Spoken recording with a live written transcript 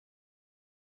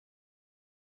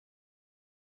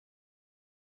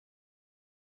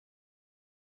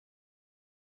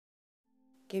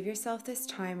Give yourself this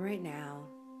time right now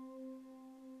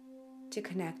to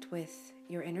connect with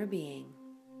your inner being.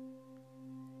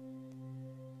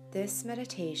 This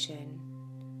meditation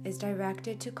is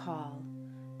directed to call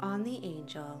on the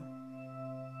angel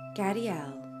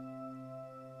Gadiel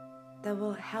that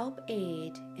will help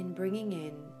aid in bringing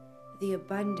in the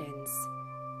abundance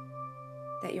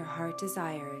that your heart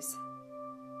desires.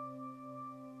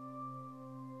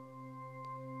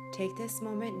 Take this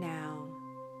moment now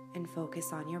and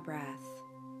focus on your breath.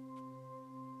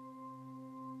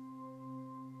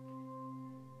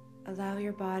 Allow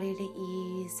your body to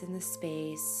ease in the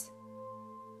space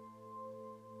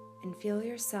and feel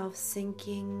yourself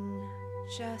sinking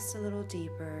just a little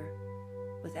deeper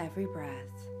with every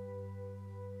breath.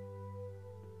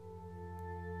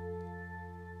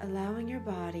 Allowing your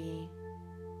body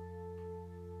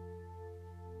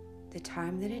the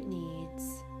time that it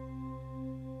needs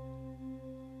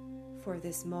for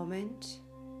this moment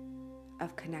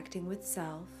of connecting with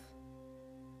self.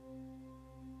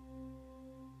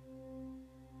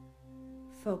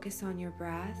 Focus on your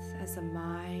breath as the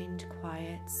mind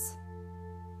quiets,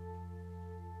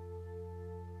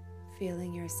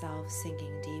 feeling yourself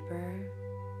sinking deeper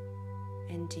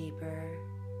and deeper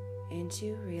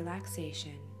into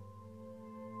relaxation.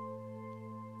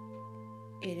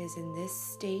 It is in this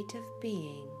state of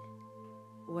being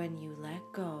when you let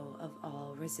go of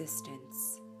all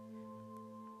resistance.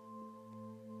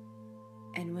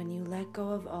 And when you let go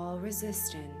of all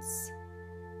resistance,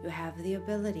 you have the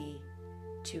ability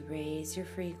to raise your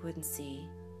frequency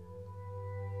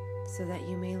so that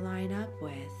you may line up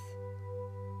with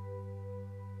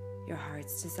your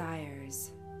heart's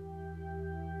desires.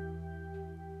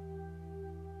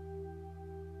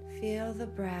 Feel the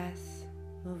breath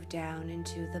move down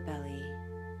into the belly.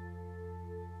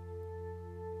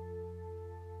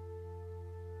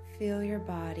 Feel your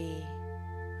body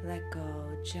let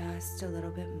go just a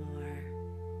little bit more.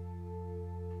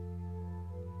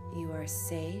 You are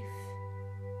safe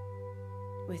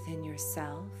within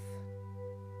yourself,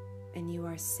 and you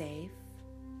are safe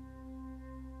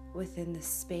within the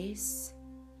space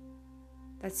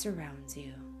that surrounds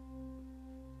you.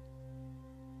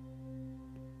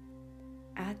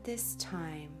 At this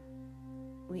time,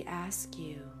 we ask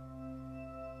you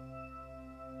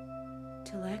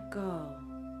to let go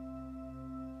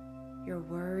your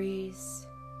worries,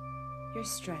 your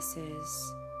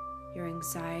stresses, your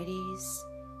anxieties,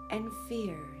 and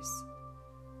fears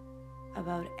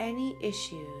about any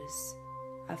issues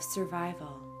of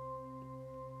survival.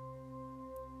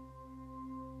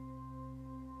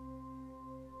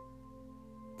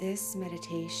 This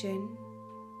meditation,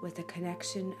 with the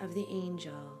connection of the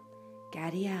angel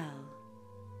Gadiel,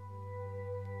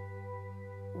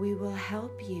 we will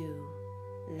help you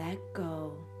let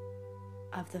go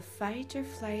of the fight or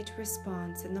flight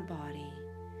response in the body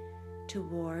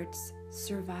towards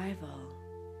survival.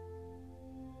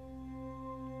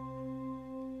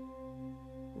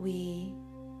 We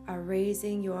are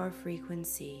raising your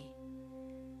frequency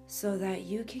so that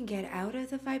you can get out of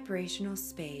the vibrational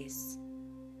space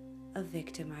of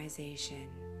victimization.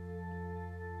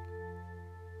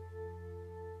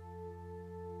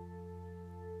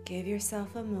 Give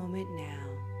yourself a moment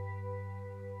now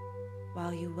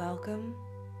while you welcome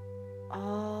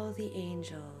all the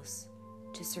angels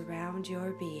to surround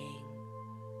your being.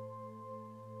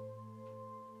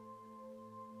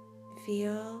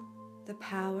 Feel the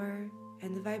power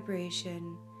and the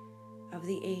vibration of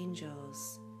the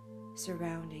angels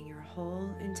surrounding your whole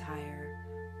entire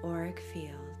auric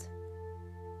field.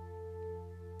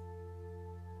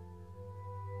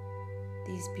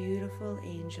 These beautiful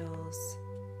angels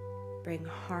bring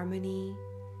harmony,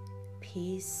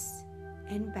 peace,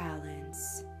 and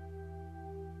balance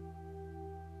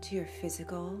to your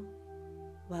physical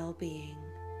well-being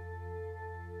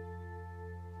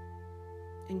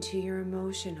and to your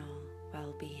emotional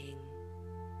well-being.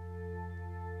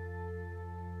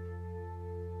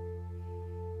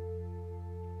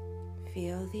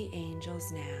 Feel the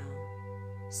angels now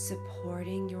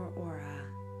supporting your aura,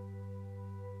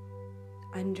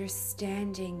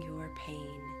 understanding your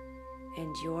pain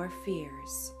and your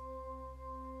fears.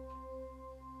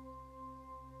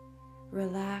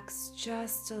 Relax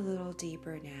just a little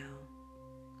deeper now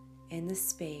in the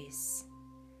space,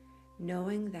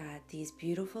 knowing that these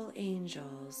beautiful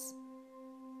angels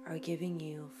are giving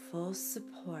you full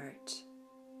support.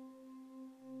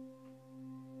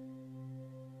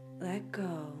 Let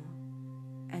go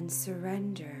and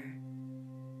surrender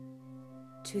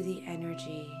to the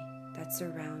energy that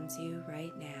surrounds you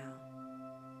right now.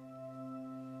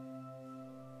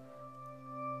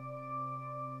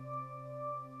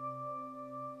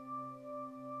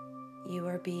 You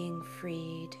are being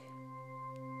freed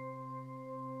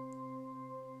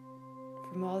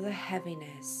from all the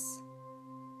heaviness.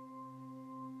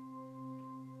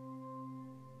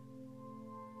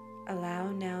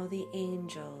 Allow now the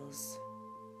angels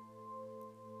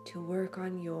to work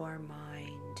on your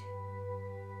mind.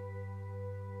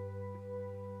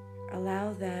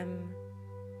 Allow them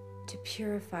to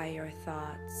purify your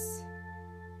thoughts.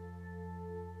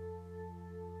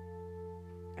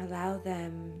 Allow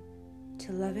them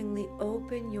to lovingly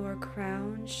open your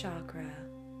crown chakra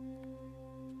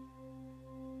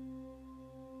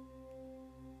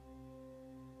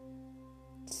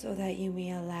so that you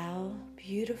may allow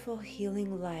beautiful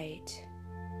healing light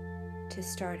to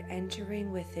start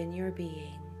entering within your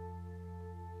being,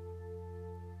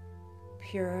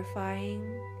 purifying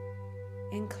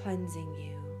and cleansing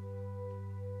you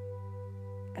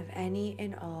of any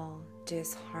and all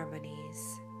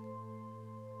disharmonies.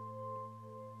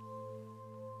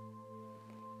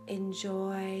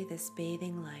 Enjoy this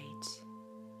bathing light.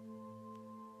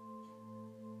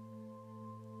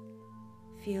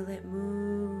 Feel it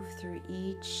move through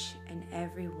each and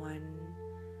every one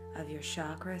of your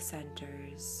chakra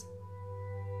centers,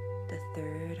 the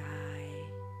third eye,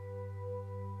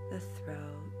 the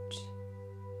throat,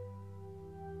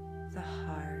 the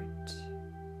heart,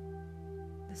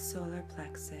 the solar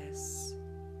plexus,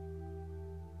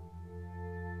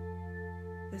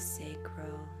 the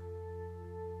sacral,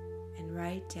 and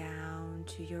right down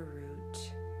to your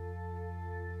root.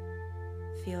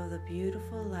 Feel the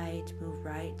beautiful light move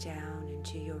right down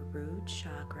into your root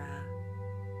chakra,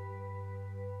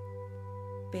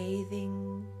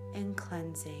 bathing and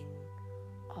cleansing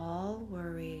all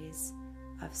worries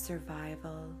of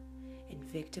survival and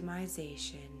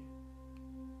victimization,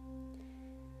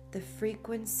 the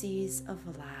frequencies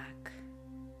of lack,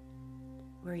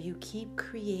 where you keep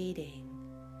creating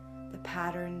the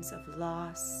patterns of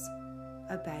loss,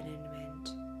 abandonment,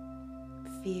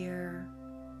 fear,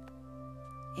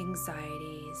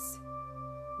 anxieties,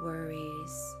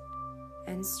 worries,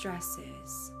 and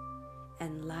stresses,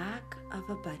 and lack of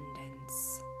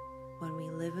abundance when we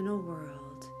live in a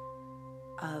world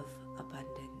of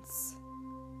abundance.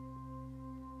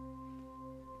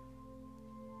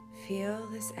 Feel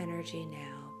this energy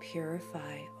now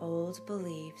purify old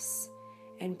beliefs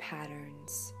and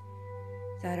patterns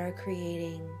that are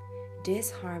creating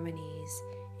disharmonies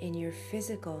in your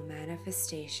physical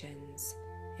manifestations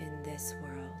in this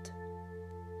world.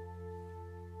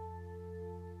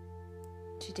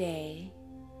 Today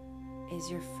is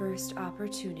your first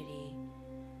opportunity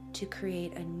to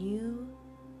create a new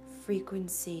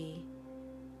frequency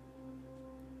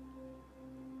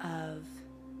of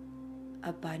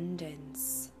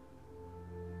abundance,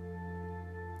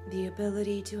 the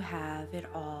ability to have it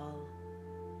all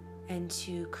and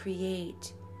to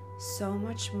create so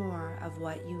much more of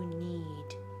what you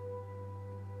need,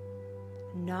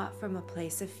 not from a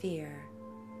place of fear,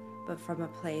 but from a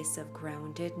place of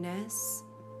groundedness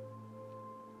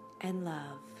and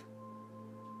love.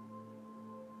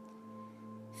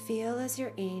 Feel as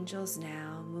your angels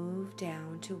now move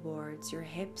down towards your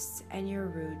hips and your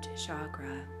root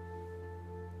chakra,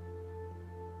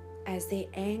 as they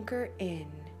anchor in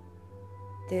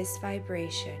this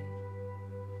vibration.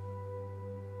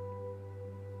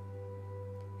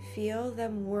 Feel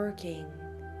them working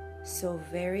so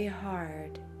very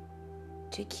hard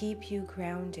to keep you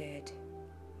grounded,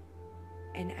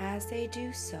 and as they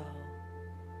do so,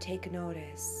 take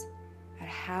notice at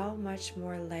how much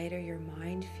more lighter your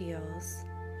mind feels,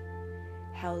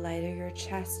 how lighter your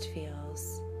chest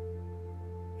feels,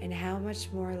 and how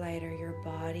much more lighter your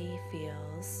body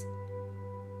feels,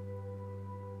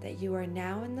 that you are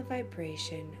now in the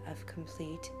vibration of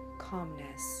complete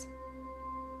calmness.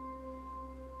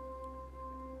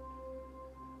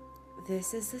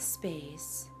 This is the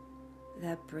space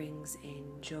that brings in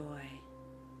joy.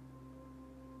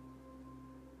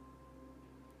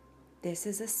 This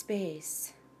is a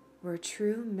space where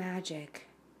true magic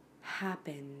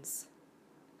happens,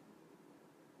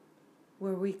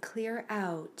 where we clear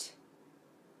out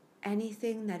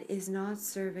anything that is not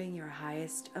serving your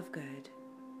highest of good.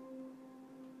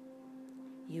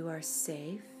 You are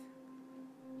safe,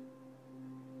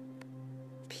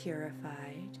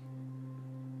 purified,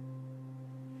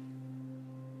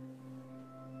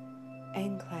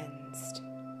 and cleansed.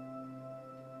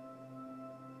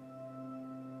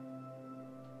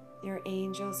 Your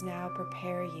angels now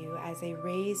prepare you as they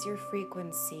raise your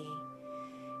frequency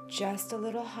just a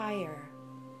little higher,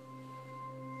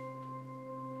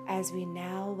 as we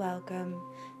now welcome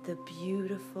the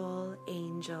beautiful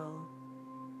angel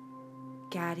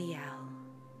Gadiel.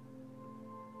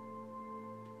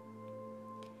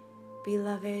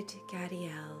 Beloved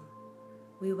Gadiel,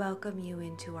 we welcome you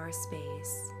into our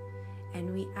space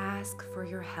and we ask for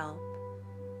your help.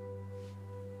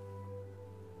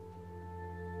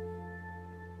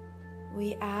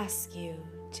 We ask you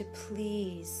to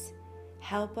please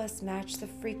help us match the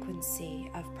frequency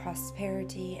of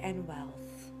prosperity and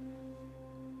wealth.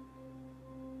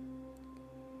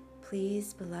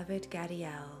 Please, beloved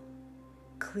Gadiel,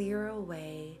 clear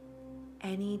away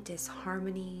any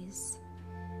disharmonies,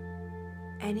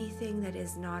 anything that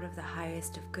is not of the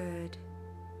highest of good,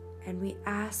 and we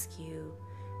ask you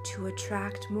to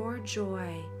attract more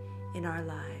joy in our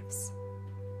lives.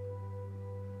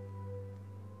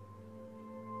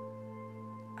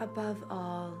 Above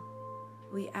all,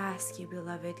 we ask you,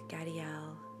 beloved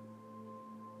Gadiel,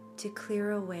 to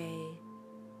clear away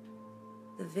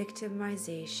the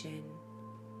victimization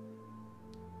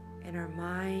in our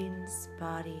minds,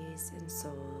 bodies, and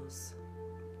souls.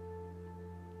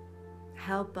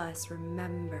 Help us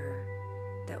remember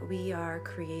that we are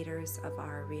creators of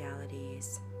our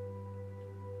realities.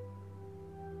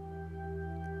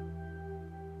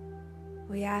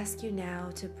 We ask you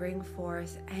now to bring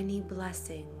forth any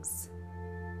blessings,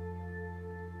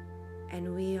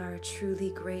 and we are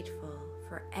truly grateful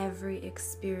for every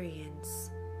experience.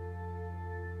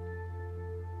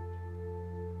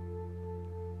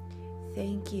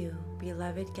 Thank you,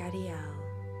 beloved Gadiel,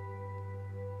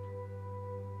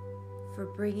 for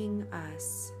bringing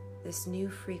us this new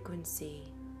frequency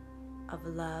of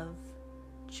love,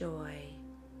 joy,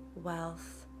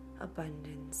 wealth,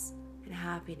 abundance, and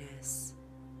happiness.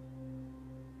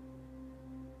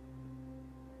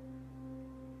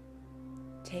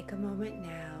 Take a moment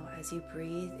now as you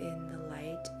breathe in the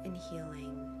light and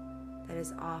healing that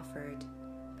is offered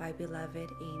by beloved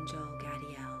Angel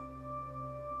Gadiel.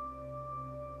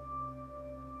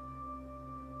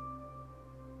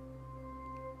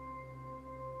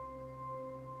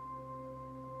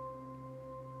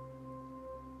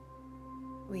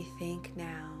 We thank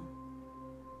now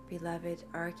beloved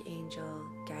Archangel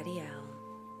Gadiel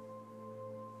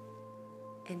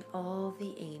and all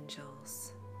the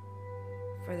angels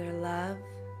for their love,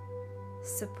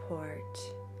 support,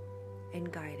 and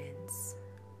guidance.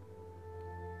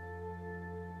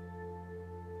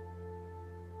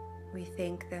 We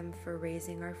thank them for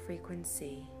raising our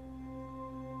frequency,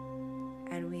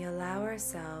 and we allow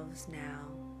ourselves now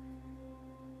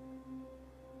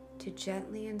to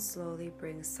gently and slowly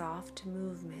bring soft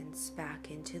movements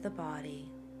back into the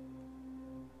body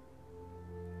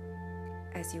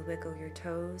as you wiggle your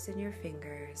toes and your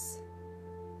fingers.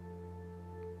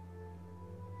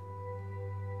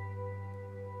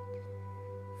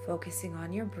 Focusing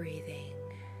on your breathing,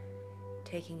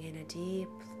 taking in a deep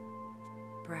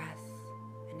breath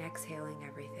and exhaling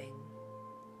everything.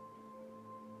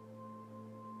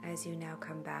 As you now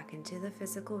come back into the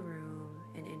physical room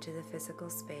and into the physical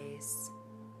space,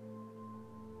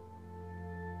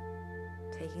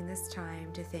 taking this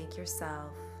time to thank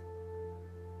yourself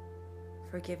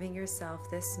for giving yourself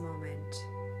this moment.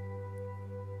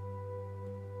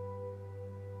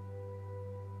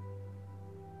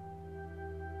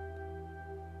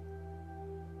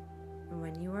 And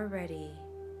when you are ready,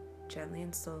 gently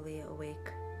and slowly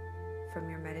awake from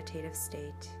your meditative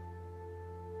state.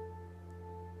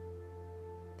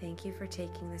 Thank you for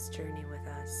taking this journey with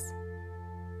us.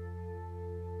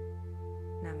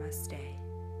 Namaste.